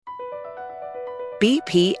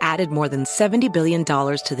BP added more than $70 billion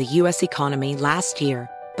to the U.S. economy last year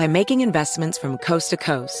by making investments from coast to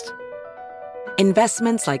coast.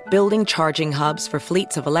 Investments like building charging hubs for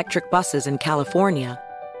fleets of electric buses in California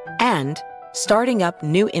and starting up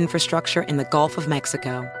new infrastructure in the Gulf of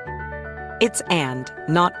Mexico. It's and,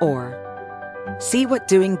 not or. See what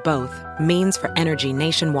doing both means for energy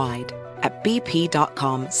nationwide at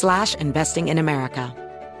bp.com/investing in America.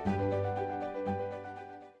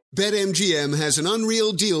 BetMGM has an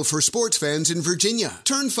unreal deal for sports fans in Virginia.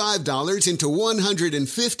 Turn $5 into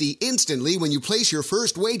 $150 instantly when you place your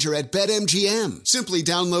first wager at BetMGM. Simply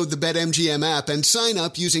download the BetMGM app and sign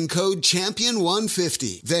up using code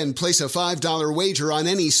CHAMPION150. Then place a $5 wager on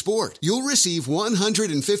any sport. You'll receive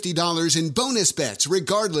 $150 in bonus bets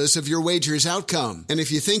regardless of your wager's outcome. And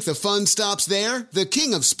if you think the fun stops there, the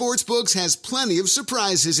King of Sportsbooks has plenty of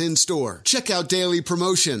surprises in store. Check out daily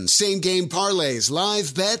promotions, same-game parlays,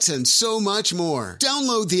 live bets, and so much more.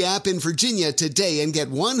 Download the app in Virginia today and get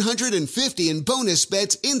 $150 in bonus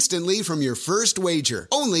bets instantly from your first wager.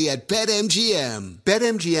 Only at BetMGM.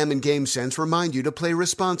 BetMGM and GameSense remind you to play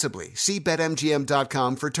responsibly. See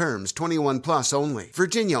BetMGM.com for terms. 21 plus only.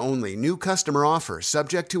 Virginia only. New customer offer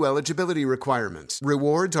subject to eligibility requirements.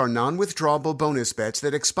 Rewards are non-withdrawable bonus bets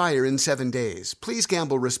that expire in 7 days. Please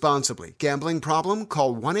gamble responsibly. Gambling problem?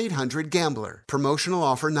 Call 1-800-GAMBLER. Promotional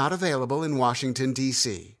offer not available in Washington,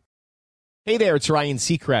 D.C. Hey there, it's Ryan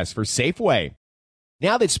Seacrest for Safeway.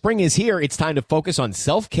 Now that spring is here, it's time to focus on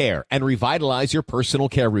self-care and revitalize your personal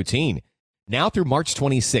care routine. Now through March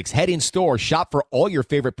 26, head in-store, shop for all your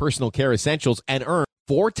favorite personal care essentials, and earn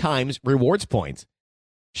 4 times rewards points.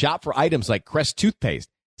 Shop for items like Crest toothpaste,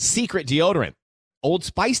 Secret deodorant, Old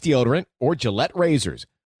Spice deodorant, or Gillette razors.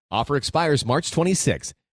 Offer expires March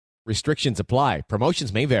 26. Restrictions apply.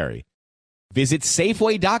 Promotions may vary. Visit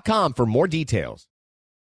Safeway.com for more details.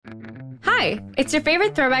 Hi, it's your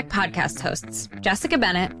favorite Throwback podcast hosts, Jessica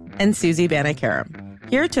Bennett and Susie Banikarim,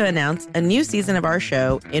 here to announce a new season of our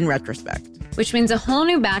show, In Retrospect. Which means a whole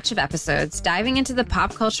new batch of episodes diving into the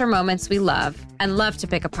pop culture moments we love and love to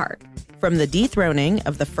pick apart. From the dethroning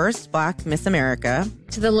of the first Black Miss America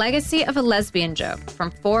to the legacy of a lesbian joke from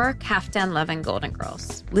 4 kaftan-loving Golden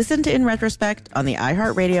Girls. Listen to In Retrospect on the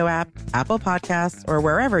iHeartRadio app, Apple Podcasts, or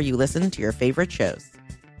wherever you listen to your favorite shows.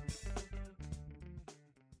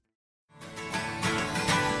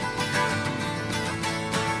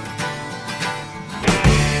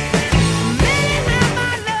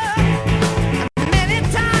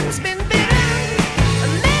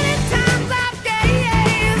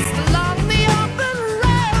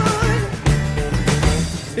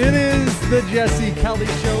 The Jesse Kelly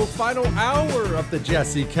Show, final hour of the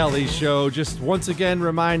Jesse Kelly Show. Just once again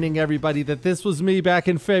reminding everybody that this was me back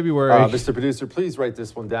in February. Mr. Producer, please write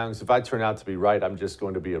this one down, because if I turn out to be right, I'm just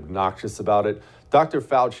going to be obnoxious about it. Dr.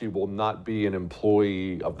 Fauci will not be an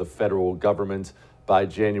employee of the federal government by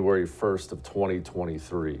January 1st of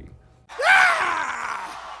 2023.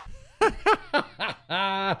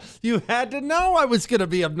 You had to know I was going to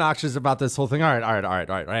be obnoxious about this whole thing. All right.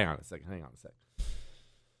 Hang on a second.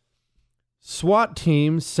 SWAT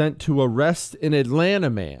team sent to arrest an Atlanta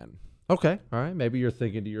man. Okay, all right. Maybe you're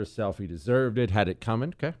thinking to yourself, he deserved it, had it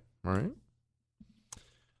coming. Okay, all right.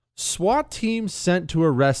 SWAT team sent to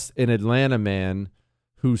arrest an Atlanta man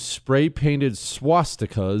who spray-painted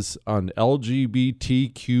swastikas on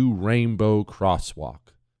LGBTQ rainbow crosswalk.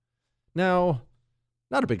 Now,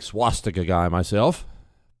 not a big swastika guy myself,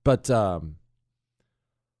 but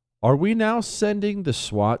are we now sending the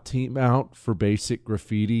SWAT team out for basic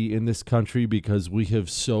graffiti in this country because we have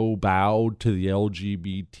so bowed to the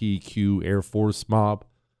LGBTQ Air Force mob?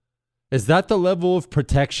 Is that the level of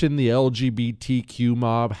protection the LGBTQ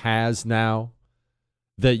mob has now?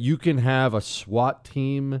 That you can have a SWAT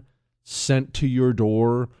team sent to your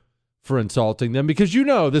door for insulting them? Because you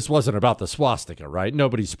know this wasn't about the swastika, right?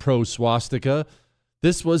 Nobody's pro-swastika.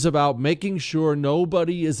 This was about making sure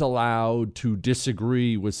nobody is allowed to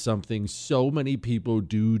disagree with something so many people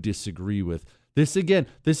do disagree with. This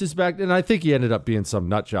is back, and I think he ended up being some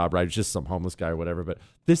nut job, right? Just some homeless guy or whatever. But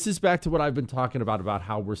this is back to what I've been talking about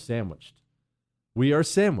how we're sandwiched. We are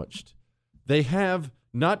sandwiched. They have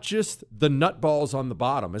not just the nutballs on the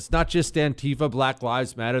bottom. It's not just Antifa, Black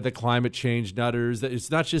Lives Matter, the climate change nutters. It's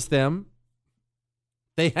not just them.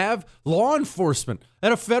 They have law enforcement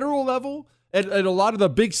at a federal level. At a lot of the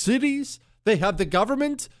big cities, they have the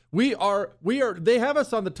government. They have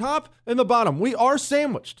us on the top and the bottom. We are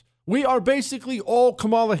sandwiched. We are basically all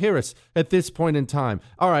Kamala Harris at this point in time.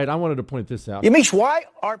 All right, I wanted to point this out. Yamiche, why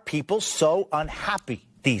are people so unhappy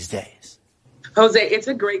these days? Jose, it's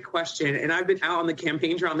a great question. And I've been out on the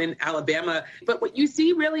campaign trail. I'm in Alabama. But what you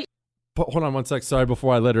see really hold on one sec. Sorry,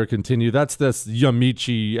 before I let her continue. That's this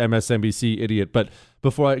Yamichi MSNBC idiot. But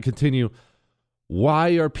before I continue,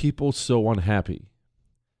 why are people so unhappy?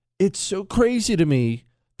 It's so crazy to me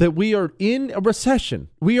that we are in a recession.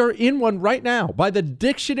 We are in one right now. By the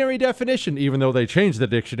dictionary definition, even though they changed the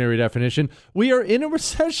dictionary definition, we are in a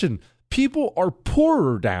recession. People are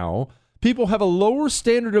poorer now. People have a lower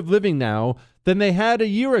standard of living now than they had a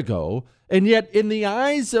year ago. And yet, in the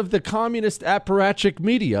eyes of the communist apparatchik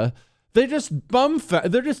media, they're just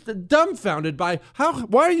dumbfounded by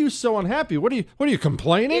why are you so unhappy? What are you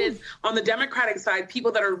complaining? Is on the Democratic side,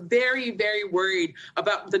 people that are very, very worried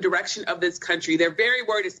about the direction of this country. They're very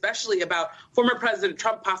worried, especially about former President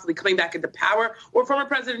Trump possibly coming back into power, or former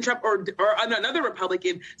President Trump or another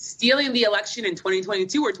Republican stealing the election in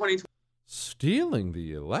 2022 or 2020. Stealing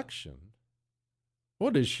the election?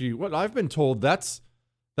 What is she? What I've been told that's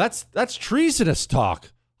treasonous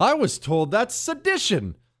talk. I was told that's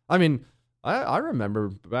sedition. I mean, I remember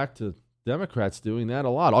back to Democrats doing that a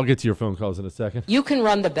lot. I'll get to your phone calls in a second. You can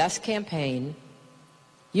run the best campaign.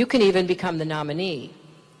 You can even become the nominee.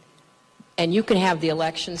 And you can have the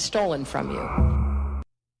election stolen from you.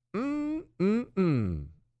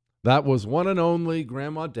 That was one and only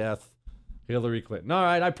Grandma Death, Hillary Clinton. All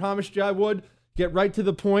right, I promised you I would. Get right to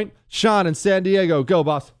the point. Sean in San Diego. Go,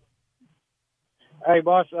 boss. Hey,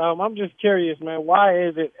 boss, I'm just curious, man. Why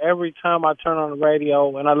is it every time I turn on the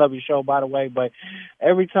radio, and I love your show, by the way, but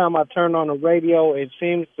every time I turn on the radio, it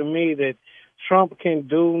seems to me that Trump can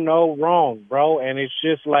do no wrong, bro. And it's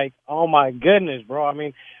just like, oh, my goodness, bro. I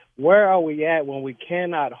mean, where are we at when we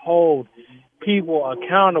cannot hold people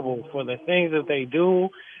accountable for the things that they do,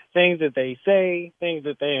 things that they say, things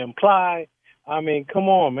that they imply? I mean, come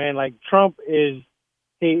on, man. Like, Trump is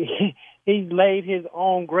he laid his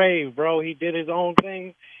own grave, bro. He did his own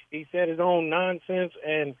thing. He said his own nonsense,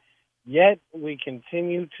 and yet we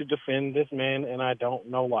continue to defend this man, and I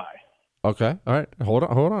don't know why. Okay. All right. Hold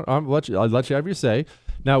on. I'll let you have your say.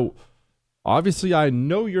 Now, obviously, I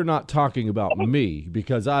know you're not talking about me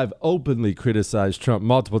because I've openly criticized Trump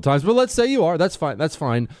multiple times, but let's say you are. That's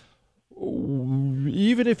fine.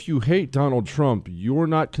 Even if you hate Donald Trump, you're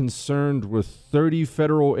not concerned with 30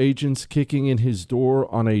 federal agents kicking in his door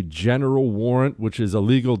on a general warrant, which is a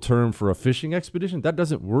legal term for a fishing expedition? That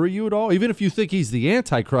doesn't worry you at all? Even if you think he's the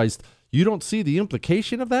Antichrist, you don't see the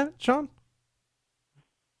implication of that, Sean?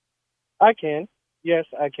 I can. Yes,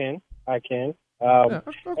 I can. Okay. That's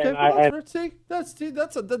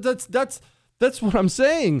what I'm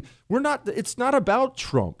saying. It's not about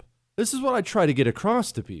Trump. This is what I try to get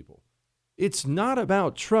across to people. It's not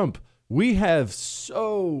about Trump. We have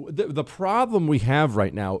the problem we have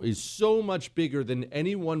right now is so much bigger than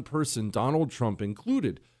any one person, Donald Trump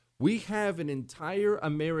included. We have an entire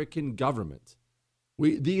American government.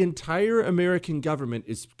 The entire American government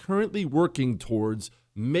is currently working towards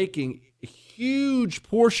making huge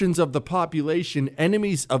portions of the population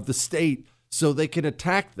enemies of the state so they can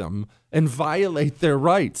attack them and violate their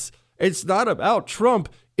rights. It's not about Trump.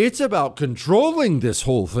 It's about controlling this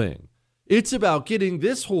whole thing. It's about getting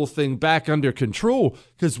this whole thing back under control,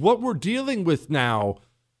 because what we're dealing with now,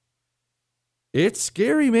 it's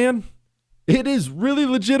scary, man. It is really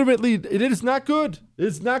legitimately, it is not good.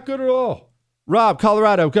 It's not good at all. Rob,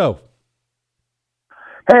 Colorado, go.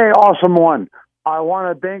 Hey, awesome one. I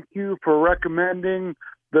want to thank you for recommending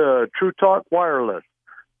the True Talk Wireless.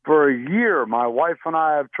 For a year, my wife and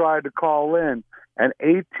I have tried to call in, and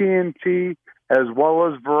AT&T as well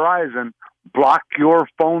as Verizon block your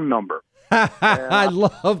phone number. I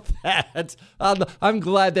love that. I'm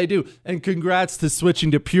glad they do. And congrats to switching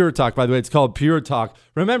to Pure Talk. By the way, it's called Pure Talk.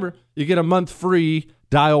 Remember, you get a month free.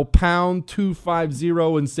 Dial pound 250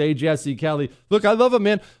 and say Jesse Kelly. Look, I love it,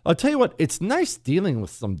 man. I'll tell you what, it's nice dealing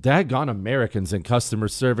with some daggone Americans in customer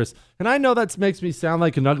service. And I know that makes me sound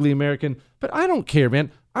like an ugly American, but I don't care, man.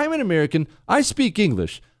 I'm an American. I speak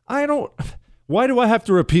English. Why do I have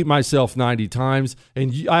to repeat myself 90 times?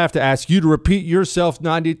 And I have to ask you to repeat yourself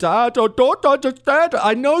 90 times? I don't understand.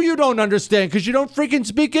 I know you don't understand because you don't freaking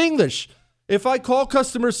speak English. If I call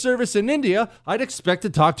customer service in India, I'd expect to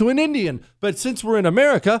talk to an Indian. But since we're in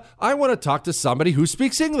America, I want to talk to somebody who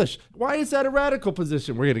speaks English. Why is that a radical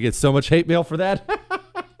position? We're going to get so much hate mail for that.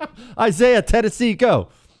 Isaiah, Tennessee, go.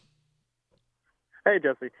 Hey,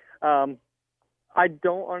 Jesse. I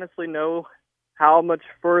don't honestly know how much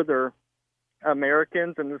further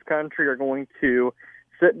Americans in this country are going to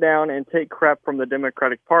sit down and take crap from the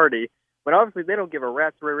Democratic Party, but obviously they don't give a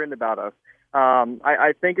rat's rear end about us.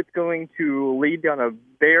 I think it's going to lead down a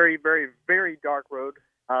very, very, very dark road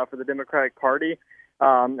for the Democratic Party.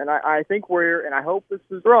 And I think and I hope this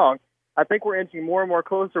is wrong, I think we're inching more and more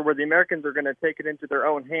closer where the Americans are going to take it into their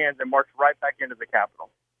own hands and march right back into the Capitol.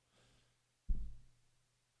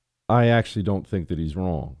 I actually don't think that he's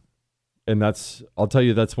wrong. And I'll tell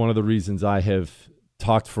you, that's one of the reasons I have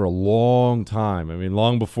talked for a long time. I mean,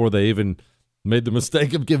 long before they even made the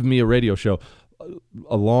mistake of giving me a radio show.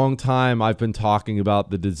 A long time I've been talking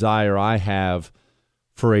about the desire I have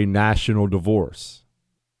for a national divorce.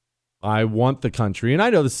 I want the country, and I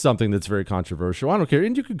know this is something that's very controversial. I don't care.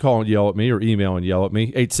 And you can call and yell at me or email and yell at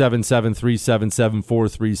me,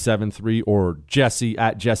 877-377-4373 or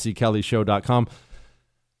jesse@jessekellyshow.com.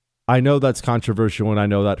 I know that's controversial, and I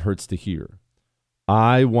know that hurts to hear.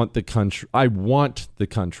 I want the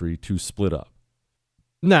country to split up.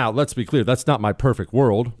 Now, let's be clear. That's not my perfect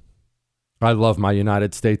world. I love my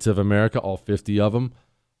United States of America, all 50 of them.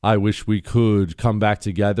 I wish we could come back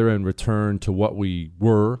together and return to what we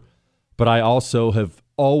were. But I also have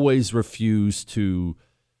always refused to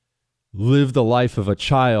live the life of a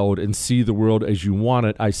child and see the world as you want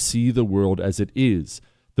it. I see the world as it is.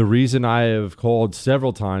 The reason I have called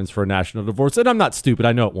several times for a national divorce, and I'm not stupid,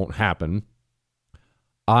 I know it won't happen.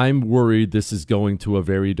 I'm worried this is going to a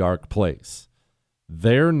very dark place.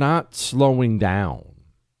 They're not slowing down.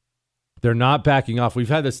 They're not backing off. We've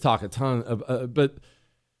had this talk a ton, but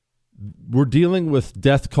we're dealing with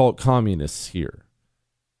death cult communists here.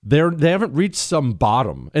 They haven't reached some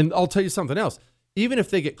bottom. And I'll tell you something else. Even if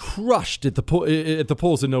they get crushed at the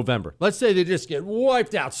polls in November, let's say they just get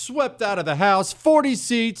wiped out, swept out of the House, 40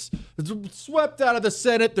 seats, swept out of the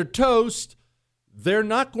Senate, they're toast. They're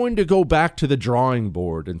not going to go back to the drawing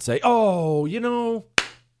board and say, oh,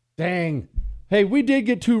 dang. Hey, we did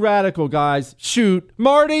get too radical, guys. Shoot.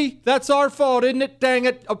 Marty, that's our fault, isn't it? Dang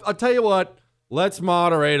it. I'll tell you what. Let's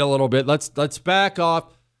moderate a little bit. Let's back off.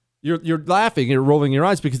 You're laughing, you're rolling your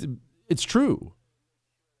eyes because it's true.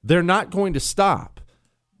 They're not going to stop.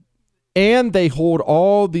 And they hold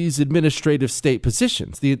all these administrative state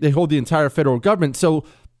positions. They hold the entire federal government. So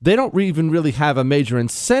they don't even really have a major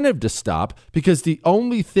incentive to stop because the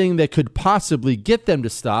only thing that could possibly get them to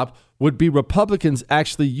stop would be Republicans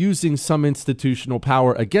actually using some institutional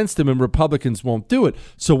power against them, and Republicans won't do it.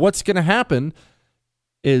 So what's going to happen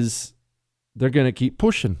is they're going to keep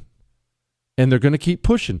pushing. And they're going to keep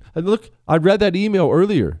pushing. And look, I read that email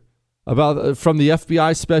earlier about from the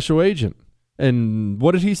FBI special agent. And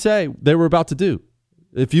what did he say they were about to do?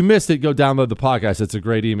 If you missed it, go download the podcast. It's a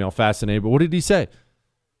great email, fascinating. But what did he say?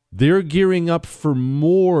 They're gearing up for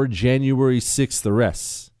more January 6th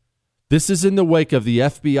arrests. This is in the wake of the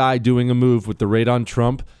FBI doing a move with the raid on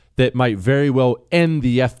Trump that might very well end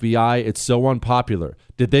the FBI. It's so unpopular.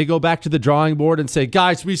 Did they go back to the drawing board and say,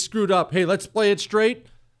 guys, we screwed up. Hey, let's play it straight?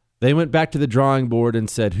 They went back to the drawing board and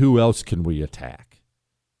said, who else can we attack?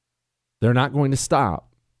 They're not going to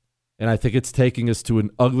stop. And I think it's taking us to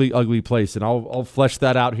an ugly, ugly place. And I'll flesh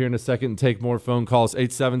that out here in a second and take more phone calls.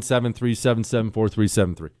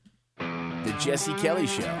 877-377-4373. The Jesse Kelly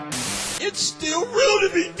Show. It's still real to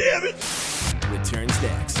me, damn it. Returns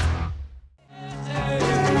next.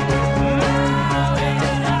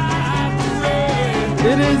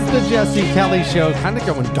 It is the Jesse Kelly Show, kind of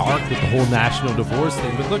going dark with the whole national divorce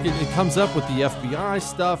thing. But look, it comes up with the FBI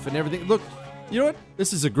stuff and everything. Look, you know what?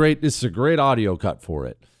 This is a great audio cut for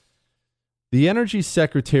it. The Energy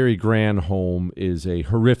Secretary Granholm is a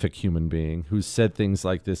horrific human being who's said things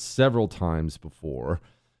like this several times before.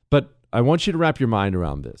 But I want you to wrap your mind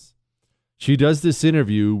around this. She does this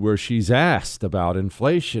interview where she's asked about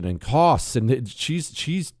inflation and costs, and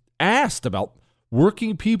she's asked about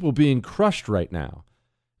working people being crushed right now.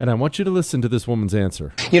 And I want you to listen to this woman's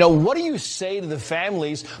answer. What do you say to the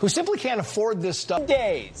families who simply can't afford this stuff?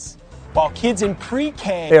 Days while kids in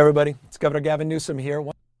pre-K. Hey, everybody. It's Governor Gavin Newsom here.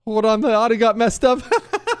 Hold on, the audio got messed up.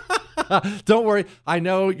 Don't worry. I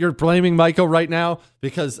know you're blaming Michael right now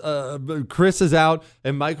because Chris is out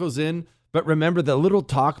and Michael's in. But remember the little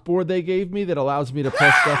talk board they gave me that allows me to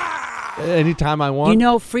press stuff anytime I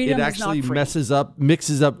want? Freedom it actually is not free.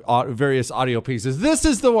 mixes up various audio pieces. This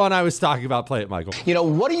is the one I was talking about. Play it, Michael.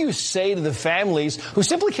 What do you say to the families who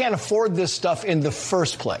simply can't afford this stuff in the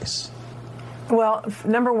first place? Well,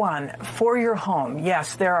 number one, for your home,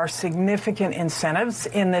 yes, there are significant incentives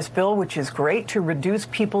in this bill, which is great, to reduce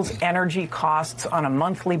people's energy costs on a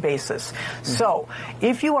monthly basis. So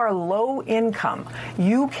if you are low income,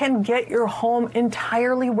 you can get your home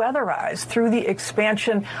entirely weatherized through the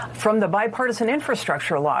expansion from the bipartisan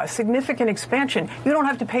infrastructure law, a significant expansion. You don't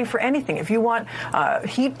have to pay for anything. If you want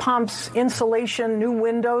heat pumps, insulation, new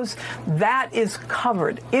windows, that is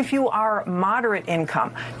covered. If you are moderate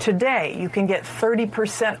income, today you can get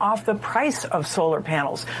 30% off the price of solar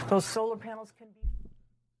panels. Those solar panels can be...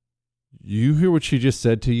 You hear what she just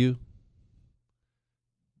said to you?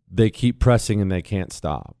 they keep pressing and they can't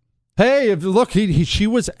stop. Hey, look, she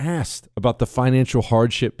was asked about the financial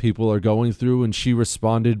hardship people are going through, and she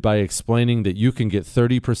responded by explaining that you can get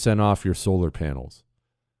 30% off your solar panels.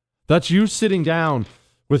 That's you sitting down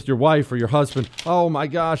with your wife or your husband. Oh my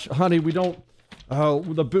gosh, honey, we don't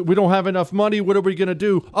have enough money. What are we going to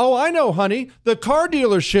do? Oh, I know, honey. The car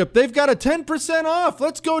dealership, they've got a 10% off.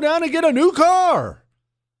 Let's go down and get a new car.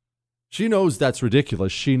 She knows that's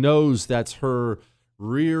ridiculous. She knows that's her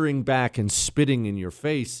rearing back and spitting in your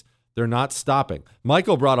face. They're not stopping.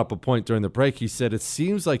 Michael brought up a point during the break. He said it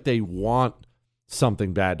seems like they want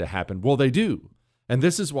something bad to happen. Well, they do. And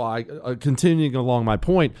this is why, continuing along my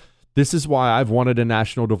point, this is why I've wanted a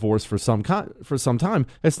national divorce for some time.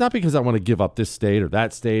 It's not because I want to give up this state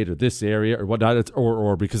or this area or whatnot,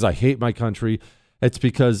 or because I hate my country. It's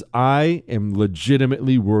because I am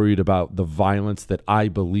legitimately worried about the violence that I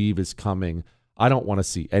believe is coming. I don't want to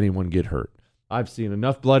see anyone get hurt. I've seen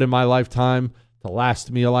enough blood in my lifetime to last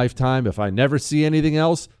me a lifetime. If I never see anything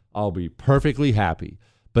else, I'll be perfectly happy.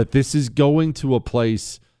 But this is going to a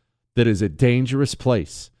place that is a dangerous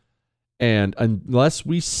place. And unless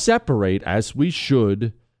we separate as we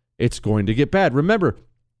should, it's going to get bad. Remember,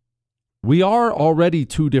 we are already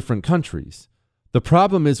two different countries. The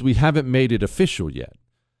problem is we haven't made it official yet.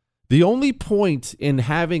 The only point in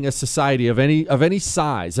having a society of any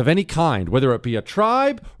size, of any kind, whether it be a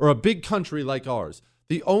tribe or a big country like ours,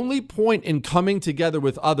 the only point in coming together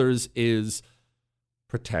with others is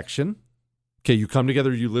protection. Okay, you come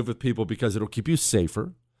together, you live with people because it'll keep you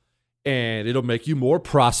safer and it'll make you more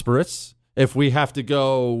prosperous. If we have to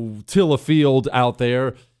go till a field out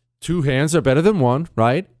there, two hands are better than one,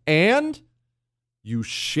 right? And you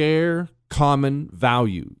share common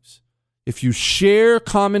values. If you share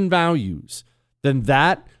common values, then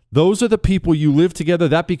those are the people you live together.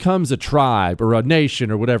 That becomes a tribe or a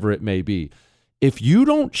nation or whatever it may be. If you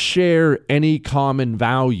don't share any common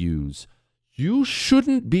values, you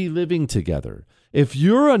shouldn't be living together. If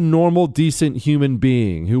you're a normal, decent human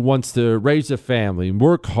being who wants to raise a family and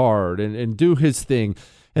work hard and do his thing,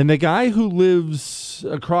 and the guy who lives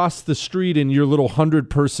across the street in your little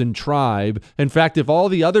 100-person tribe, in fact, if all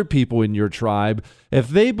the other people in your tribe, if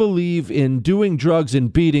they believe in doing drugs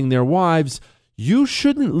and beating their wives, you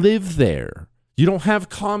shouldn't live there. You don't have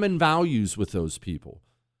common values with those people.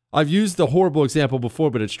 I've used the horrible example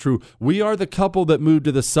before, but it's true. We are the couple that moved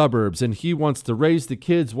to the suburbs, and he wants to raise the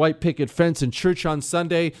kids, white picket fence, and church on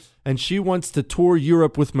Sunday, and she wants to tour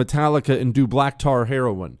Europe with Metallica and do black tar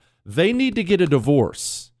heroin. They need to get a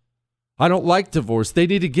divorce. I don't like divorce. They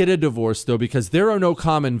need to get a divorce, though, because there are no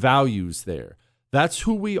common values there. That's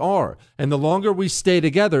who we are. And the longer we stay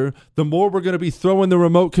together, the more we're going to be throwing the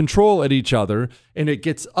remote control at each other, and it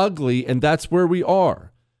gets ugly, and that's where we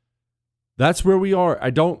are. That's where we are. I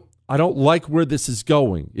don't like where this is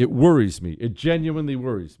going. It worries me. It genuinely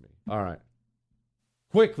worries me. All right.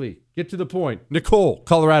 Quickly, get to the point. Nicole,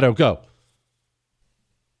 Colorado, go.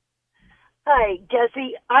 Hi,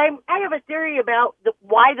 Jesse. I have a theory about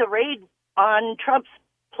why the raid on Trump's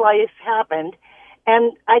place happened,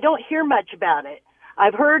 and I don't hear much about it.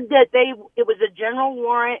 I've heard that it was a general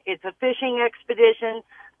warrant. It's a fishing expedition.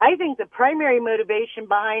 I think the primary motivation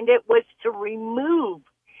behind it was to remove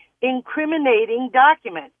incriminating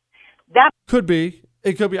documents. That could be.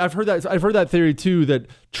 It could be. I've heard that theory too, that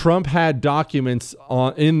Trump had documents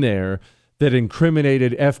in there that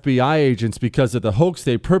incriminated FBI agents because of the hoax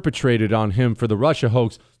they perpetrated on him for the Russia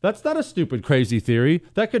hoax. That's not a stupid, crazy theory.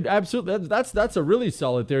 That could absolutely. That's a really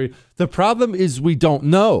solid theory. The problem is we don't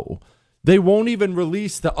know. They won't even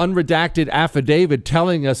release the unredacted affidavit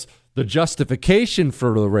telling us the justification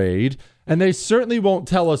for the raid. And they certainly won't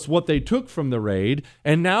tell us what they took from the raid.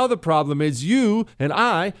 And now the problem is you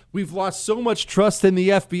and we've lost so much trust in the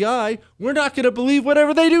FBI, we're not going to believe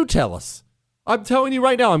whatever they do tell us. I'm telling you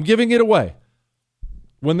right now, I'm giving it away.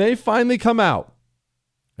 When they finally come out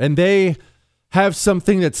and they have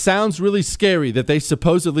something that sounds really scary that they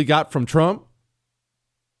supposedly got from Trump,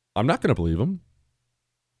 I'm not going to believe them.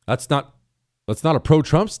 That's not a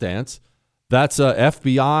pro-Trump stance. That's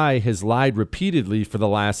FBI has lied repeatedly for the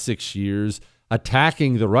last 6 years,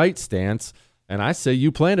 attacking the right stance, and I say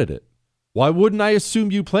you planted it. Why wouldn't I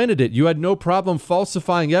assume you planted it? You had no problem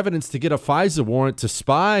falsifying evidence to get a FISA warrant to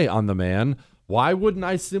spy on the man. Why wouldn't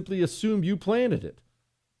I simply assume you planted it?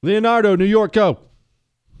 Leonardo, New York, go.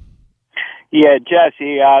 Yeah,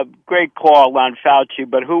 Jesse, great call on Fauci,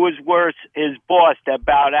 but who was worse? His boss that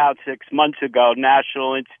bowed out 6 months ago,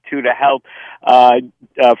 National Institute of Health,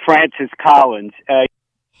 Francis Collins.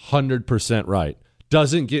 100% right.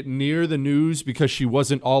 Doesn't get near the news because she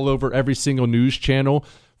wasn't all over every single news channel.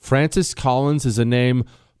 Francis Collins is a name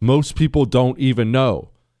most people don't even know.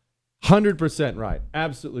 100% right.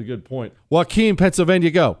 Absolutely good point. Joaquin,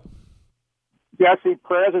 Pennsylvania, go. Jesse,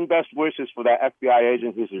 prayers and best wishes for that FBI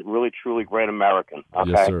agent who's a really, truly great American.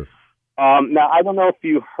 Okay? Yes, sir. Now, I don't know if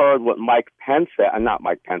you heard what Mitch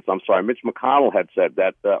McConnell had said,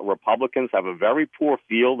 that Republicans have a very poor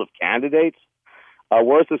field of candidates.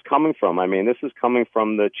 Where is this coming from? I mean, this is coming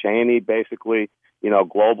from the Cheney, basically,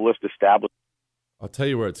 globalist establishment. I'll tell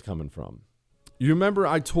you where it's coming from. You remember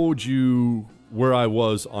I told you where I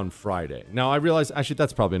was on Friday. Now, I realize, actually,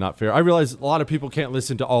 that's probably not fair. I realize a lot of people can't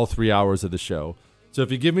listen to all 3 hours of the show. So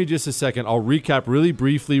if you give me just a second, I'll recap really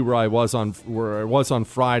briefly where I was on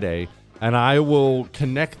Friday, and I will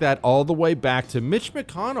connect that all the way back to Mitch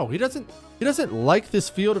McConnell. He doesn't like this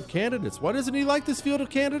field of candidates. Why doesn't he like this field of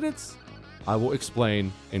candidates? I will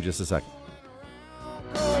explain in just a second.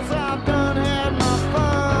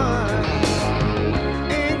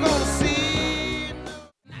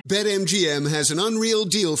 BetMGM has an unreal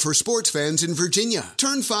deal for sports fans in Virginia.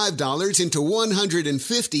 Turn $5 into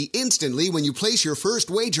 $150 instantly when you place your first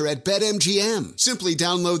wager at BetMGM. Simply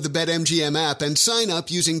download the BetMGM app and sign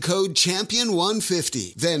up using code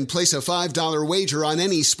CHAMPION150. Then place a $5 wager on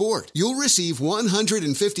any sport. You'll receive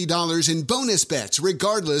 $150 in bonus bets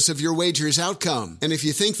regardless of your wager's outcome. And if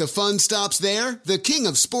you think the fun stops there, the King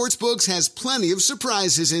of Sportsbooks has plenty of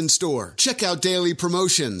surprises in store. Check out daily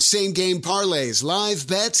promotions, same-game parlays, live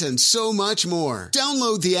bets, and so much more.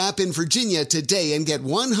 Download the app in Virginia today and get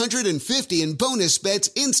 $150 in bonus bets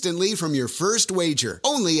instantly from your first wager.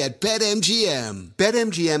 Only at BetMGM.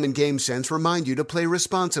 BetMGM and GameSense remind you to play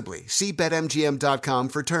responsibly. See BetMGM.com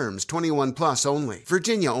for terms. 21 plus only.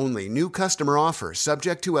 Virginia only. New customer offer.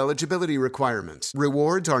 Subject to eligibility requirements.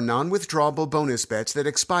 Rewards are non-withdrawable bonus bets that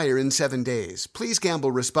expire in 7 days. Please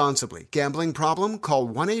gamble responsibly. Gambling problem? Call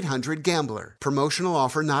 1-800-GAMBLER. Promotional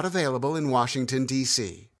offer not available in Washington,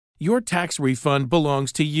 D.C. Your tax refund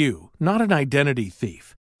belongs to you, not an identity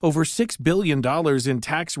thief. Over $6 billion in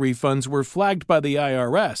tax refunds were flagged by the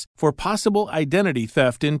IRS for possible identity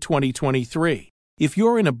theft in 2023. If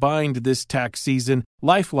you're in a bind this tax season,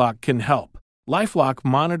 LifeLock can help. LifeLock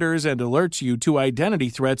monitors and alerts you to identity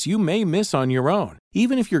threats you may miss on your own,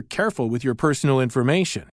 even if you're careful with your personal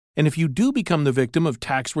information. And if you do become the victim of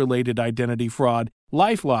tax-related identity fraud,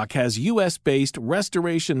 LifeLock has U.S.-based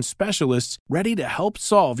restoration specialists ready to help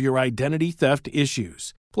solve your identity theft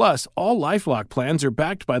issues. Plus, all LifeLock plans are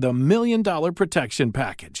backed by the $1 Million Protection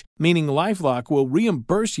Package, meaning LifeLock will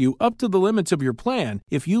reimburse you up to the limits of your plan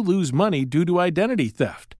if you lose money due to identity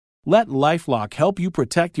theft. Let LifeLock help you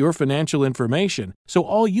protect your financial information, so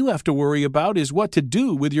all you have to worry about is what to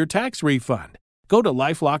do with your tax refund. Go to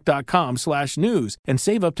LifeLock.com/news and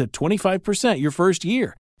save up to 25% your first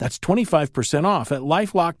year. That's 25% off at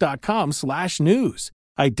LifeLock.com/news.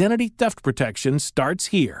 Identity theft protection starts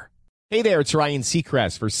here. Hey there, it's Ryan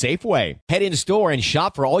Seacrest for Safeway. Head in store and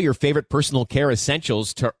shop for all your favorite personal care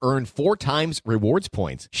essentials to earn 4 times rewards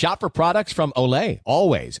points. Shop for products from Olay,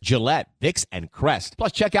 Always, Gillette, Vicks, and Crest.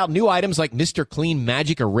 Plus, check out new items like Mr. Clean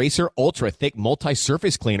Magic Eraser Ultra Thick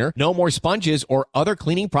Multi-Surface Cleaner. No more sponges or other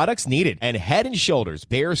cleaning products needed. And Head & Shoulders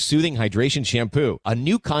Bare Soothing Hydration Shampoo, a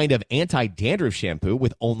new kind of anti-dandruff shampoo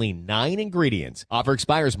with only 9 ingredients. Offer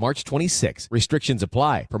expires March 26. Restrictions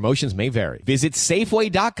apply. Promotions may vary. Visit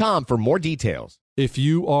Safeway.com for more details. If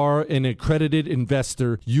you are an accredited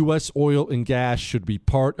investor, U.S. oil and gas should be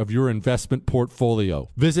part of your investment portfolio.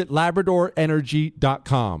 Visit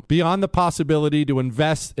LabradorEnergy.com. Beyond the possibility to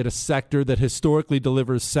invest in a sector that historically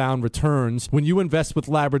delivers sound returns, when you invest with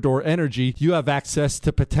Labrador Energy, you have access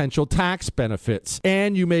to potential tax benefits,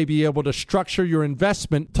 and you may be able to structure your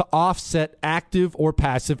investment to offset active or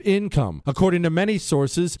passive income. According to many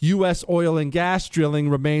sources, U.S. oil and gas drilling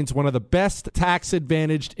remains one of the best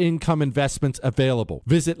tax-advantaged income investments available.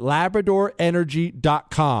 Visit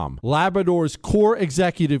LabradorEnergy.com. Labrador's core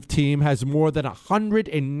executive team has more than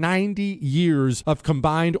 190 years of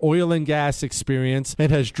combined oil and gas experience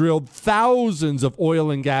and has drilled thousands of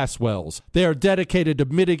oil and gas wells. They are dedicated to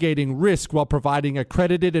mitigating risk while providing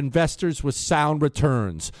accredited investors with sound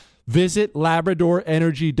returns. Visit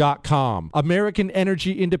LabradorEnergy.com. American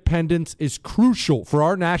energy independence is crucial for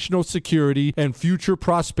our national security and future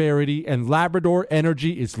prosperity, and Labrador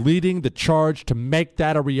Energy is leading the charge to make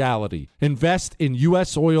that a reality. Invest in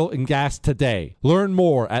U.S. oil and gas today. Learn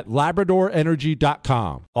more at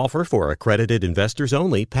LabradorEnergy.com. Offer for accredited investors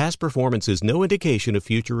only. Past performance is no indication of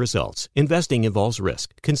future results. Investing involves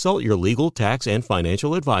risk. Consult your legal, tax, and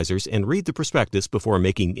financial advisors and read the prospectus before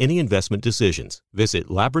making any investment decisions. Visit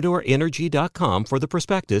LabradorEnergy.com for the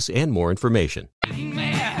prospectus and more information.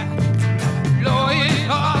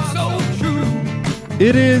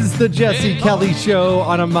 It is the Jesse Kelly Show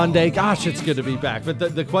on a Monday. Gosh, it's good to be back. But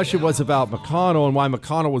the question was about McConnell and why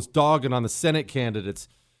McConnell was dogging on the Senate candidates.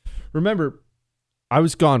 Remember, I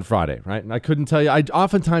was gone Friday, right? And I couldn't tell you. I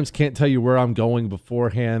oftentimes can't tell you where I'm going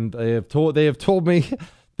beforehand. They have told me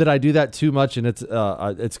that I do that too much, and it's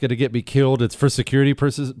going to get me killed. It's for security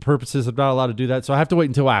purposes. I'm not allowed to do that, so I have to wait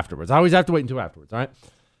until afterwards. I always have to wait until afterwards, all right?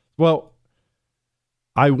 Well,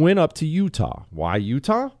 I went up to Utah. Why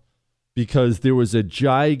Utah? Because there was a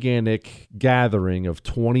gigantic gathering of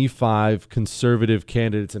 25 conservative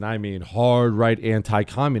candidates, and I mean hard right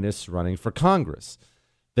anti-communists running for Congress.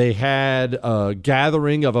 They had a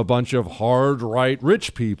gathering of a bunch of hard right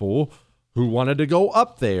rich people who wanted to go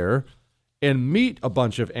up there and meet a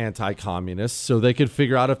bunch of anti-communists so they could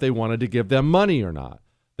figure out if they wanted to give them money or not.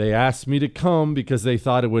 They asked me to come because they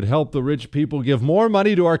thought it would help the rich people give more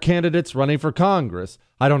money to our candidates running for Congress.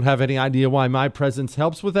 I don't have any idea why my presence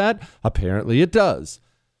helps with that. Apparently it does.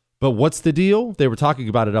 But what's the deal? They were talking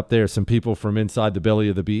about it up there, some people from inside the belly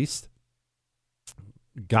of the beast.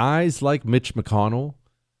 Guys like Mitch McConnell,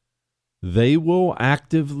 they will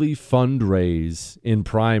actively fundraise in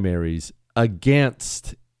primaries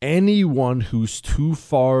against anyone who's too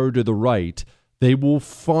far to the right. They will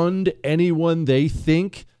fund anyone they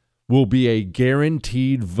think will be a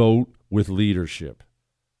guaranteed vote with leadership.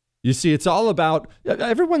 You see, it's all about,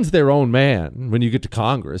 everyone's their own man when you get to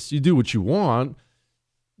Congress. You do what you want,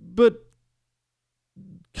 but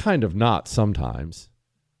kind of not sometimes.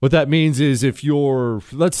 What that means is if you're,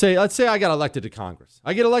 let's say I got elected to Congress.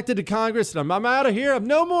 I get elected to Congress and I'm out of here. I'm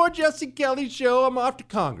no more Jesse Kelly Show. I'm off to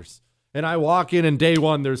Congress. And I walk in and day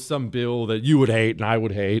one, there's some bill that you would hate and I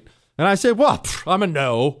would hate. And I say, well, I'm a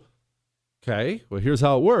no. Okay, well, here's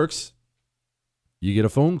how it works. You get a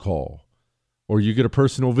phone call or you get a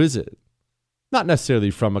personal visit. Not necessarily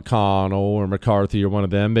from McConnell or McCarthy or one of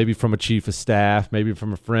them, maybe from a chief of staff, maybe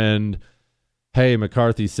from a friend. Hey,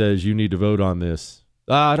 McCarthy says you need to vote on this.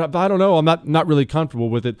 I don't know. I'm not really comfortable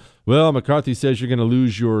with it. Well, McCarthy says you're going to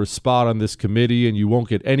lose your spot on this committee and you won't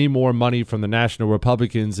get any more money from the National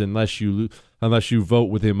Republicans unless you vote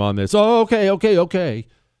with him on this. Oh, okay.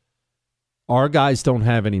 Our guys don't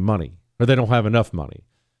have any money, or they don't have enough money.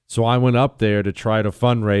 So I went up there to try to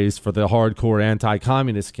fundraise for the hardcore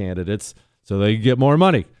anti-communist candidates so they can get more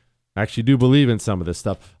money. I actually do believe in some of this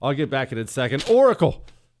stuff. I'll get back in a second. Oracle.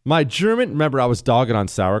 My German, remember I was dogging on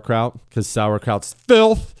sauerkraut because sauerkraut's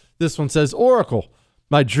filth. This one says Oracle.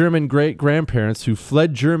 My German great-grandparents who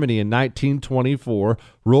fled Germany in 1924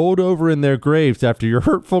 rolled over in their graves after your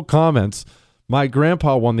hurtful comments. My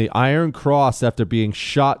grandpa won the Iron Cross after being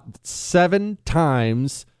shot 7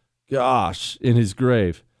 times, in his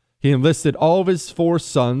grave. He enlisted all of his 4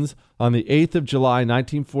 sons on the 8th of July,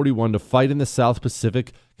 1941 to fight in the South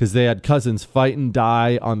Pacific because they had cousins fight and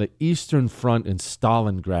die on the Eastern Front in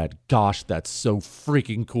Stalingrad. Gosh, that's so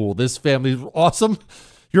freaking cool. This family is awesome.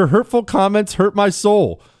 Your hurtful comments hurt my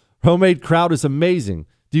soul. Homemade kraut is amazing.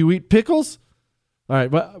 Do you eat pickles? All right,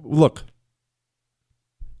 well, look.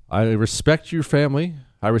 I respect your family.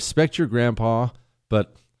 I respect your grandpa,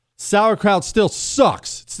 but sauerkraut still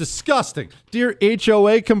sucks. It's disgusting. Dear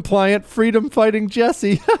HOA compliant freedom fighting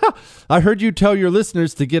Jesse, I heard you tell your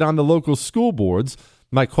listeners to get on the local school boards.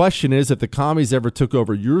 My question is, if the commies ever took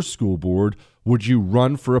over your school board, would you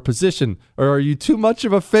run for a position? Or are you too much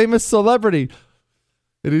of a famous celebrity?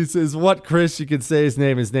 And he says, what, Chris? You can say his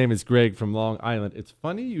name. His name is Greg from Long Island. It's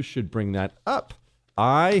funny you should bring that up.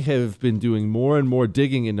 I have been doing more and more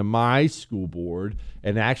digging into my school board,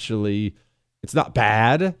 and actually, it's not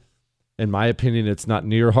bad. In my opinion, it's not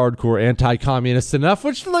near hardcore anti-communist enough,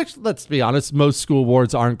 which, let's be honest, most school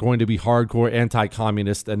boards aren't going to be hardcore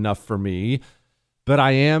anti-communist enough for me. But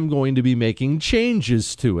I am going to be making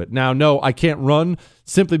changes to it. Now, no, I can't run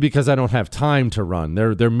simply because I don't have time to run.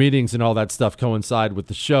 Their meetings and all that stuff coincide with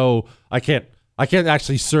the show. I can't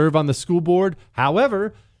actually serve on the school board.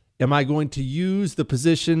 However, am I going to use the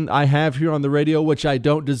position I have here on the radio, which I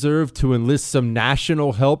don't deserve, to enlist some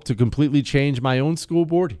national help to completely change my own school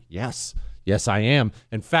board? Yes. Yes, I am.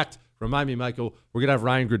 In fact, remind me, Michael, we're going to have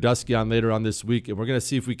Ryan Grodusky on later on this week, and we're going to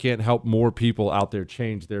see if we can't help more people out there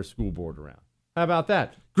change their school board around. How about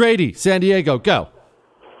that? Grady, San Diego, go.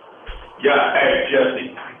 Yeah, hey,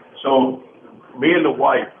 Jesse. So me and the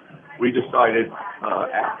wife, we decided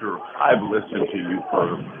after I've listened to you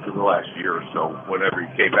for the last year or so, whenever you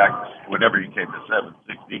came to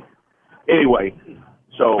 760. Anyway,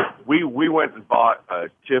 so we went and bought a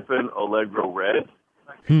Tiffin Allegro Red.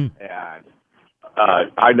 And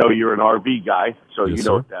I know you're an RV guy, so yes, you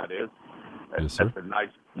know sir. what that is. Yes, sir. That's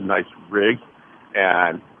a nice rig.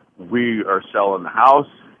 And we are selling the house,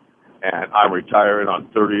 and I'm retiring on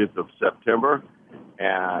 30th of September.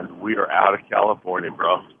 and we are out of California,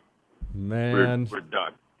 bro. Man. We're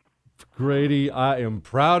done. Grady, I am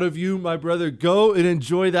proud of you, my brother. Go and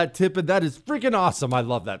enjoy that tip, and that is freaking awesome. I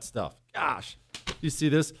love that stuff. Gosh. You see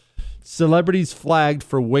this? Celebrities flagged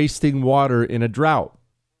for wasting water in a drought.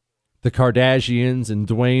 The Kardashians and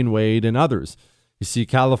Dwayne Wade and others. You see,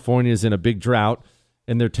 California is in a big drought,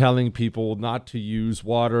 and they're telling people not to use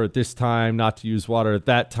water at this time, not to use water at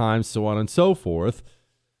that time, so on and so forth.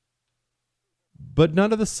 But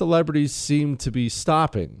none of the celebrities seem to be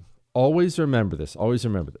stopping. Always remember this. Always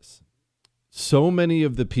remember this. So many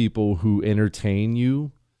of the people who entertain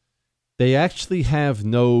you, they actually have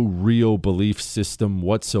no real belief system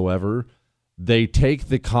whatsoever. They take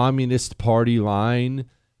the Communist Party line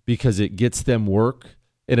because it gets them work.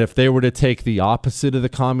 And if they were to take the opposite of the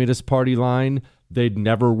Communist Party line, they'd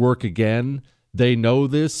never work again. They know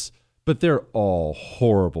this, but they're all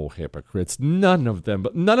horrible hypocrites. None of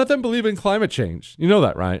them believe in climate change. You know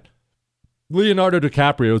that, right? Leonardo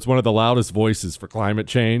DiCaprio is one of the loudest voices for climate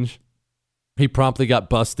change. He promptly got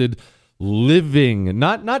busted living,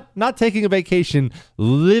 not taking a vacation,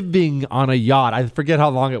 living on a yacht. I forget how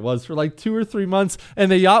long it was, for like 2 or 3 months,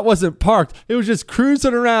 and the yacht wasn't parked. It was just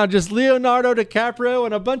cruising around, just Leonardo DiCaprio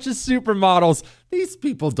and a bunch of supermodels. These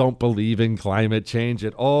people don't believe in climate change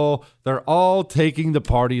at all. They're all taking the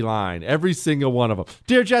party line, every single one of them.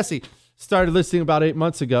 Dear Jesse, started listening about 8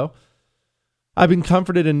 months ago. I've been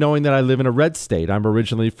comforted in knowing that I live in a red state. I'm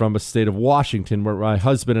originally from a state of Washington, where my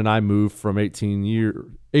husband and I moved from 18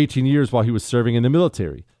 years while he was serving in the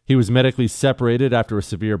military. He was medically separated after a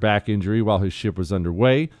severe back injury while his ship was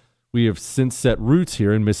underway. We have since set roots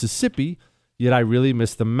here in Mississippi, yet I really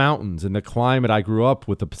miss the mountains and the climate I grew up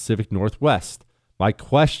with, the Pacific Northwest. My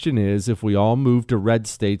question is, if we all move to red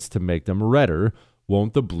states to make them redder,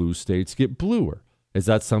 won't the blue states get bluer? Is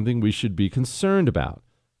that something we should be concerned about?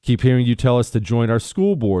 Keep hearing you tell us to join our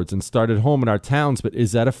school boards and start at home in our towns, but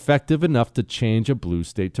is that effective enough to change a blue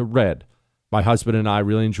state to red? My husband and I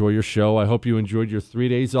really enjoy your show. I hope you enjoyed your 3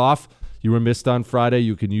 days off. You were missed on Friday.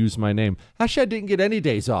 You can use my name. Actually, I didn't get any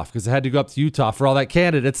days off because I had to go up to Utah for all that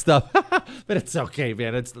candidate stuff. But it's okay,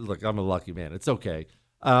 man. Look, I'm a lucky man. It's okay.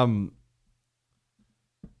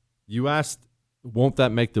 You asked, won't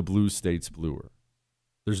that make the blue states bluer?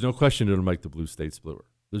 There's no question it'll make the blue states bluer.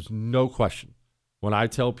 There's no question. When I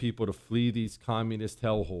tell people to flee these communist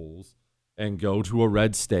hellholes and go to a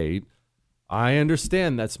red state, I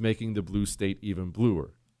understand that's making the blue state even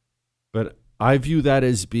bluer. But I view that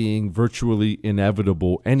as being virtually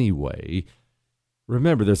inevitable anyway.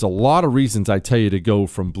 Remember, there's a lot of reasons I tell you to go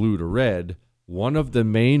from blue to red. One of the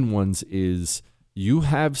main ones is you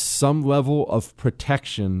have some level of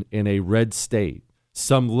protection in a red state,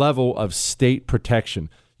 some level of state protection.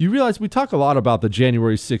 You realize we talk a lot about the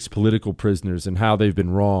January 6th political prisoners and how they've been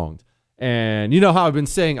wronged. And you know how I've been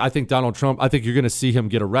saying, I think Donald Trump, I think you're going to see him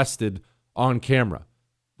get arrested on camera.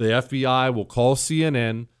 The FBI will call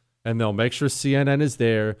CNN and they'll make sure CNN is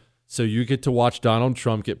there so you get to watch Donald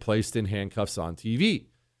Trump get placed in handcuffs on TV.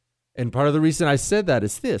 And part of the reason I said that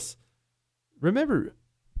is this. Remember,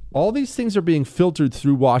 all these things are being filtered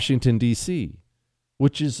through Washington, D.C.,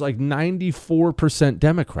 which is like 94%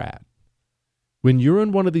 Democrat. When you're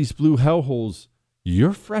in one of these blue hellholes,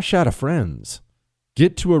 you're fresh out of friends.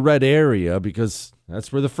 Get to a red area because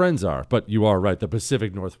that's where the friends are. But you are right. The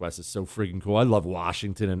Pacific Northwest is so freaking cool. I love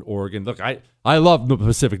Washington and Oregon. Look, I love the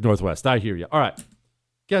Pacific Northwest. I hear you. All right.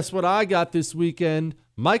 Guess what I got this weekend?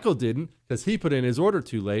 Michael didn't because he put in his order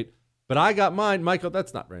too late. But I got mine. Michael,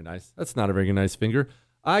 that's not very nice. That's not a very nice finger.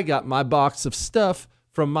 I got my box of stuff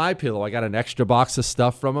from MyPillow. I got an extra box of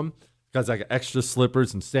stuff from them because I got extra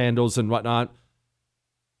slippers and sandals and whatnot.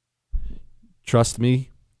 Trust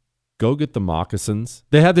me, go get the moccasins.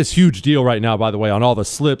 They have this huge deal right now, by the way, on all the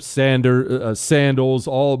slips, sandals,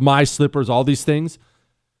 all my slippers, all these things.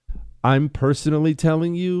 I'm personally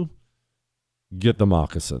telling you, get the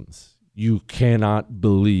moccasins. You cannot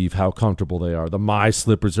believe how comfortable they are. The my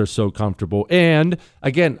slippers are so comfortable. And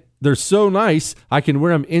again, they're so nice, I can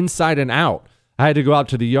wear them inside and out. I had to go out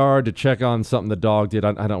to the yard to check on something the dog did.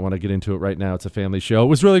 I don't want to get into it right now. It's a family show. It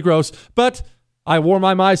was really gross, but I wore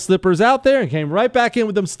my slippers out there and came right back in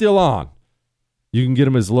with them still on. You can get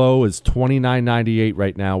them as low as $29.98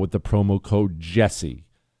 right now with the promo code Jesse.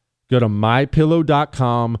 Go to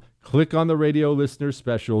MyPillow.com, click on the radio listener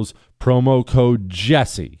specials, promo code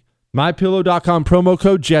Jesse. MyPillow.com, promo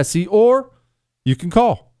code Jesse, or you can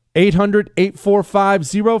call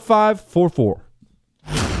 800-845-0544.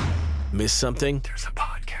 Miss something? There's a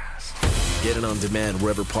podcast. Get it on demand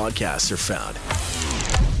wherever podcasts are found.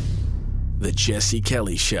 The Jesse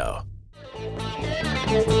Kelly Show.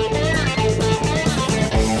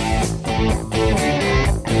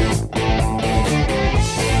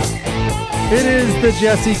 It is the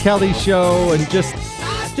Jesse Kelly Show, and just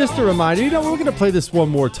a reminder, we're going to play this one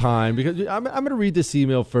more time because I'm going to read this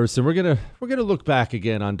email first, and we're going to look back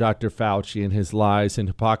again on Dr. Fauci and his lies and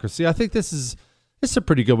hypocrisy. I think this is a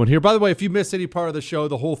pretty good one here. By the way, if you missed any part of the show,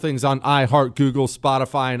 the whole thing's on iHeart, Google,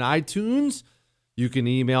 Spotify, and iTunes. You can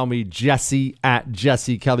email me,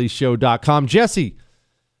 jesse@jessekellyshow.com. Jesse,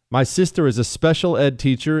 my sister is a special ed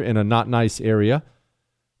teacher in a not nice area.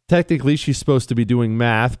 Technically, she's supposed to be doing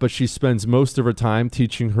math, but she spends most of her time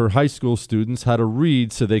teaching her high school students how to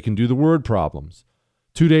read so they can do the word problems.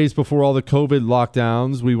 2 days before all the COVID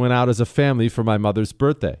lockdowns, we went out as a family for my mother's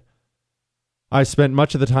birthday. I spent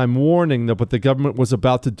much of the time warning that what the government was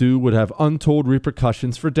about to do would have untold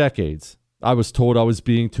repercussions for decades. I was told I was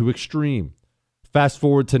being too extreme. Fast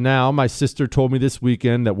forward to now, my sister told me this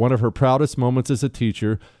weekend that one of her proudest moments as a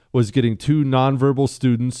teacher was getting 2 nonverbal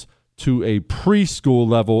students to a preschool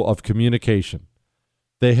level of communication.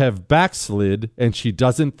 They have backslid, and she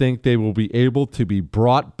doesn't think they will be able to be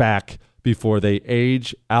brought back before they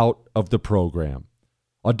age out of the program.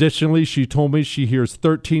 Additionally, she told me she hears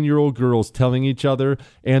 13-year-old girls telling each other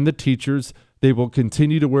and the teachers they will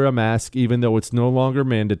continue to wear a mask even though it's no longer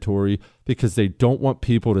mandatory because they don't want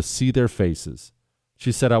people to see their faces.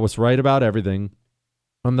 She said I was right about everything.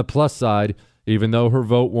 On the plus side, even though her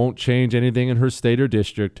vote won't change anything in her state or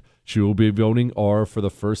district, she will be voting R for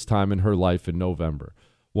the first time in her life in November.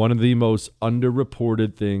 One of the most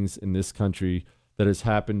underreported things in this country that has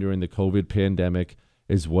happened during the COVID pandemic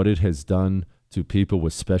is what it has done to people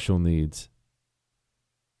with special needs.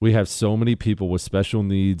 We have so many people with special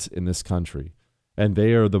needs in this country, and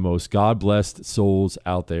they are the most God-blessed souls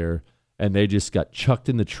out there, and they just got chucked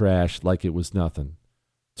in the trash like it was nothing.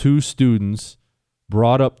 2 students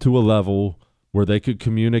brought up to a level where they could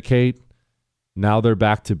communicate. Now they're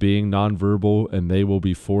back to being nonverbal, and they will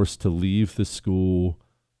be forced to leave the school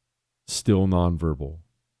still nonverbal.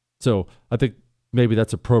 So I think maybe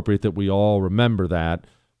that's appropriate that we all remember that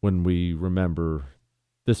when we remember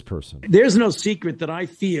this person. There's no secret that I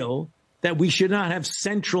feel that we should not have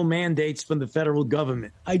central mandates from the federal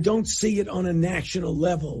government. I don't see it on a national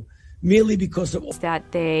level merely because of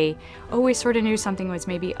that they always sort of knew something was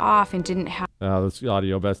maybe off and didn't have. That's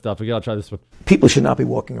audio best stuff. Again, I'll try this one. People should not be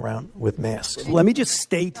walking around with masks. Let me just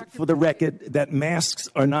state for the record that masks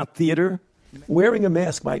are not theater. Wearing a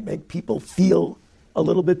mask might make people feel a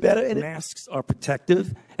little bit better, and masks are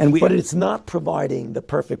protective, but it's not providing the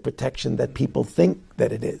perfect protection that people think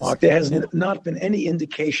that it is. Mark, there has not been any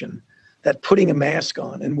indication that putting a mask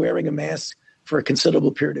on and wearing a mask for a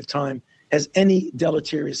considerable period of time has any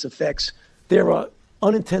deleterious effects. There are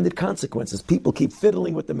unintended consequences. People keep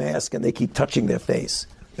fiddling with the mask and they keep touching their face.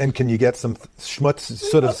 And can you get some schmutz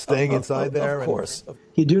sort of staying inside there? Of course.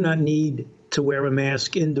 You do not need to wear a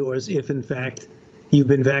mask indoors if, in fact, you've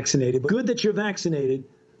been vaccinated. Good that you're vaccinated,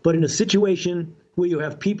 but in a situation where you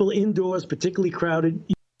have people indoors, particularly crowded.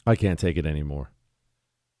 I can't take it anymore.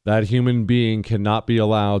 That human being cannot be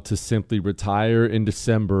allowed to simply retire in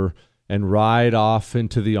December and ride off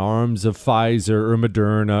into the arms of Pfizer or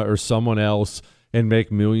Moderna or someone else and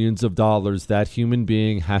make millions of dollars. That human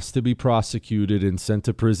being has to be prosecuted and sent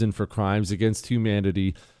to prison for crimes against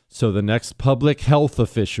humanity, so the next public health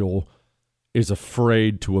official is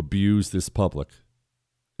afraid to abuse this public.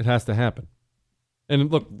 It has to happen.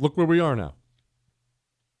 And look where we are now.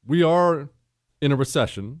 We are in a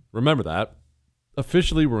recession. Remember that.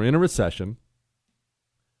 Officially, we're in a recession.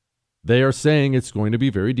 They are saying it's going to be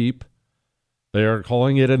very deep. They are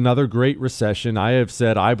calling it another Great Recession. I have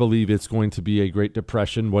said I believe it's going to be a Great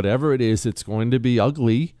Depression. Whatever it is, it's going to be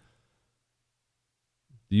ugly.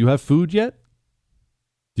 Do you have food yet?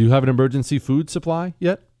 Do you have an emergency food supply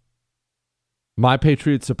yet? My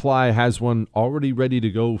Patriot Supply has one already ready to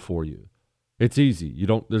go for you. It's easy.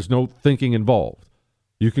 There's no thinking involved.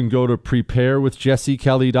 You can go to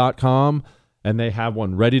preparewithjessekelly.com and they have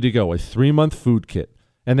one ready to go, a 3-month food kit.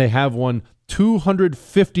 And they have one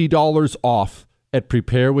 $250 off at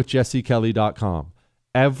preparewithjessekelly.com.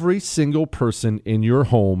 Every single person in your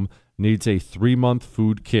home needs a 3-month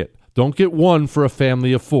food kit. Don't get one for a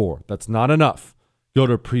family of 4. That's not enough. Go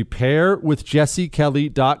to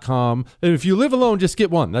preparewithjessekelly.com. And if you live alone, just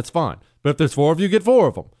get one. That's fine. But if there's 4 of you, get 4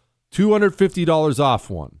 of them. $250 off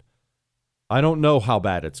one. I don't know how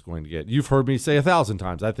bad it's going to get. You've heard me say 1,000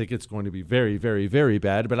 times. I think it's going to be very, very, very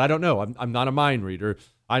bad, but I don't know. I'm not a mind reader.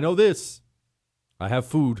 I know this. I have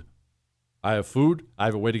food. I have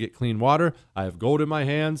a way to get clean water. I have gold in my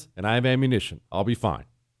hands, and I have ammunition. I'll be fine.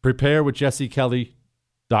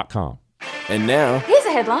 Preparewithjessekelly.com. And now, here's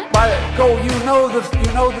a headline. You know the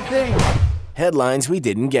thing. Headlines we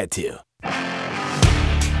didn't get to.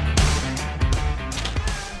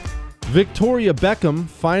 Victoria Beckham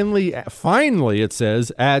finally, it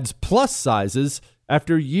says, adds plus sizes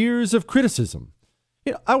after years of criticism.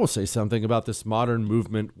 You know, I will say something about this modern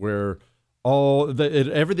movement where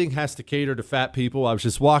everything has to cater to fat people. I was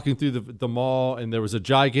just walking through the mall, and there was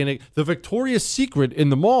the Victoria's Secret in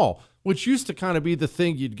the mall, which used to kind of be the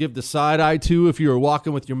thing you'd give the side eye to if you were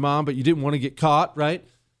walking with your mom, but you didn't want to get caught, right?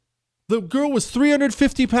 The girl was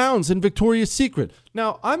 350 pounds in Victoria's Secret.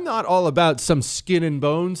 Now, I'm not all about some skin and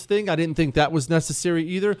bones thing. I didn't think that was necessary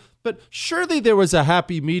either. But surely there was a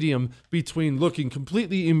happy medium between looking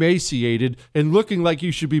completely emaciated and looking like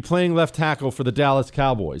you should be playing left tackle for the Dallas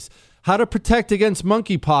Cowboys. How to protect against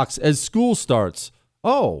monkeypox as school starts.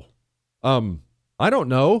 I don't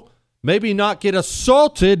know. Maybe not get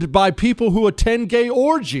assaulted by people who attend gay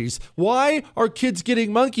orgies. Why are kids getting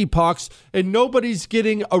monkeypox and nobody's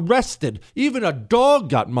getting arrested? Even a dog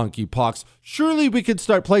got monkeypox. Surely we could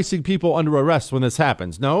start placing people under arrest when this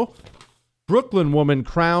happens, no? Brooklyn woman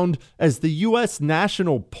crowned as the U.S.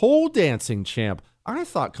 national pole dancing champ. I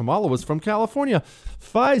thought Kamala was from California.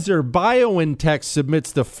 Pfizer BioNTech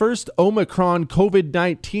submits the first Omicron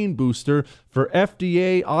COVID-19 booster for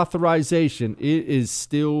FDA authorization. It is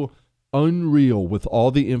still unreal with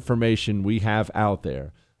all the information we have out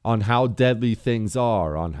there on how deadly things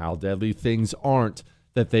are, on how deadly things aren't,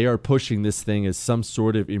 that they are pushing this thing as some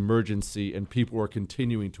sort of emergency and people are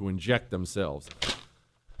continuing to inject themselves.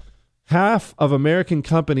 Half of American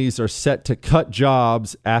companies are set to cut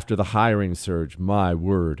jobs after the hiring surge. My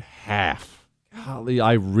word, half. Golly,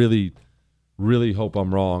 I really, really hope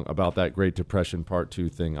I'm wrong about that Great Depression Part 2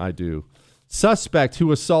 thing. I do. Suspect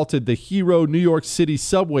who assaulted the hero New York City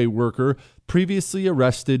subway worker previously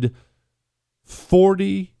arrested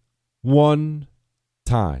 41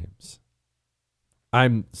 times.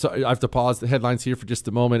 I'm sorry, I have to pause the headlines here for just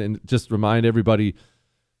a moment and just remind everybody,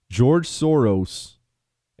 George Soros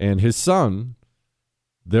and his son,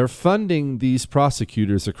 they're funding these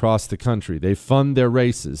prosecutors across the country. They fund their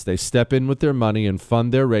races. They step in with their money and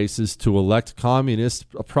fund their races to elect communist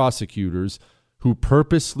prosecutors who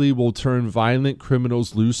purposely will turn violent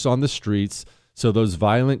criminals loose on the streets so those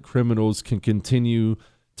violent criminals can continue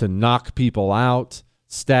to knock people out,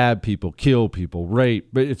 stab people, kill people, rape.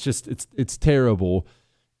 But it's terrible.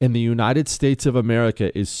 And the United States of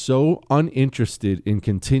America is so uninterested in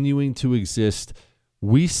continuing to exist.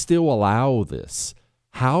 We still allow this.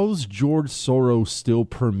 How's George Soros still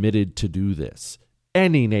permitted to do this?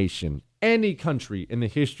 Any nation, any country in the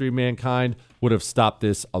history of mankind would have stopped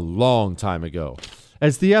this a long time ago.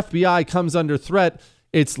 As the FBI comes under threat,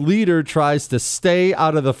 its leader tries to stay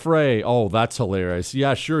out of the fray. Oh, that's hilarious.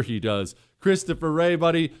 Yeah, sure he does. Christopher Wray,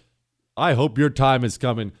 buddy, I hope your time is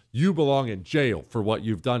coming. You belong in jail for what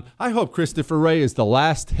you've done. I hope Christopher Wray is the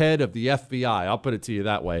last head of the FBI. I'll put it to you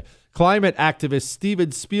that way. Climate activist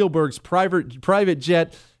Steven Spielberg's private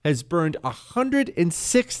jet has burned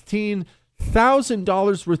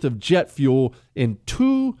 $116,000 worth of jet fuel in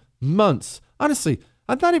 2 months. Honestly,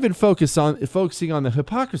 I'm not even focusing on the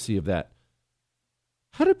hypocrisy of that.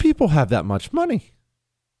 How do people have that much money?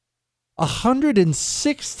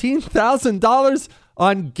 $116,000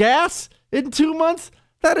 on gas in 2 months?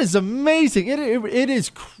 That is amazing. It is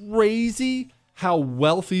crazy how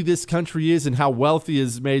wealthy this country is and how wealthy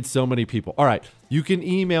has made so many people. All right, you can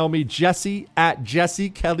email me,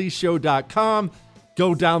 jesse@jessekellyshow.com.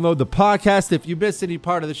 Go download the podcast. If you miss any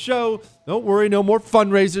part of the show, don't worry, no more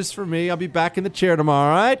fundraisers for me. I'll be back in the chair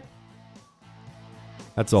tomorrow, all right?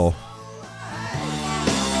 That's all.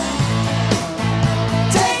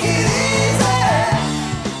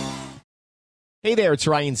 Hey there, it's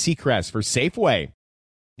Ryan Seacrest for Safeway.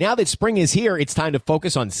 Now that spring is here, it's time to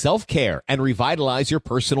focus on self-care and revitalize your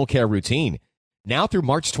personal care routine. Now through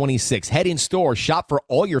March 26, head in store, shop for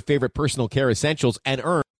all your favorite personal care essentials, and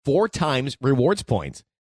earn 4 times rewards points.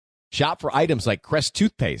 Shop for items like Crest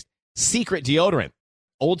toothpaste, Secret deodorant,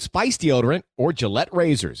 Old Spice deodorant, or Gillette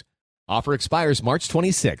razors. Offer expires March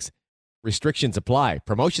 26. Restrictions apply.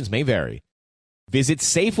 Promotions may vary. Visit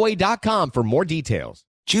Safeway.com for more details.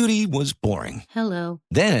 Judy was boring. Hello.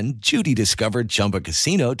 Then Judy discovered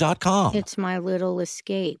ChumbaCasino.com. It's my little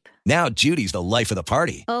escape. Now Judy's the life of the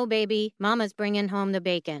party. Oh, baby, mama's bringing home the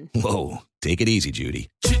bacon. Whoa, take it easy,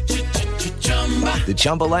 Judy. The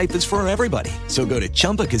Chumba life is for everybody. So go to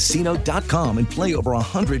ChumbaCasino.com and play over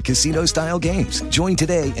 100 casino-style games. Join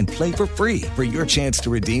today and play for free for your chance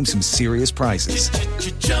to redeem some serious prizes.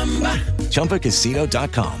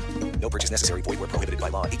 ChumbaCasino.com. No purchase necessary. Void where prohibited by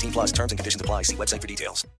law. 18 plus terms and conditions apply. See website for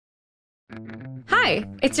details. Hi,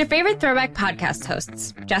 it's your favorite Throwback podcast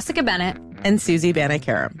hosts, Jessica Bennett and Susie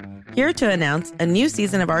Banna-Karam, here to announce a new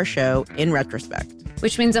season of our show, In Retrospect.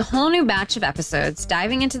 which means a whole new batch of episodes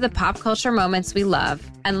diving into the pop culture moments we love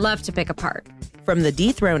and love to pick apart. From the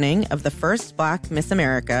dethroning of the first Black Miss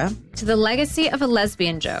America to the legacy of a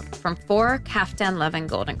lesbian joke from 4 Kaftan-loving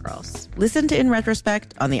Golden Girls. Listen to In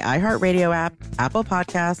Retrospect on the iHeartRadio app, Apple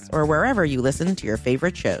Podcasts, or wherever you listen to your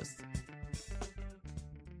favorite shows.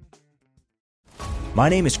 My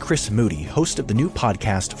name is Chris Moody, host of the new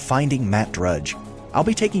podcast, Finding Matt Drudge. I'll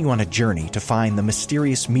be taking you on a journey to find the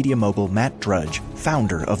mysterious media mogul Matt Drudge,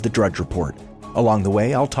 founder of The Drudge Report. Along the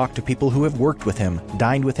way, I'll talk to people who have worked with him,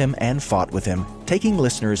 dined with him, and fought with him, taking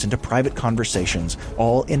listeners into private conversations,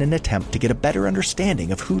 all in an attempt to get a better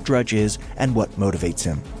understanding of who Drudge is and what motivates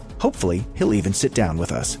him. Hopefully, he'll even sit down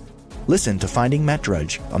with us. Listen to Finding Matt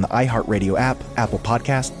Drudge on the iHeartRadio app, Apple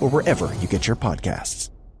Podcast, or wherever you get your podcasts.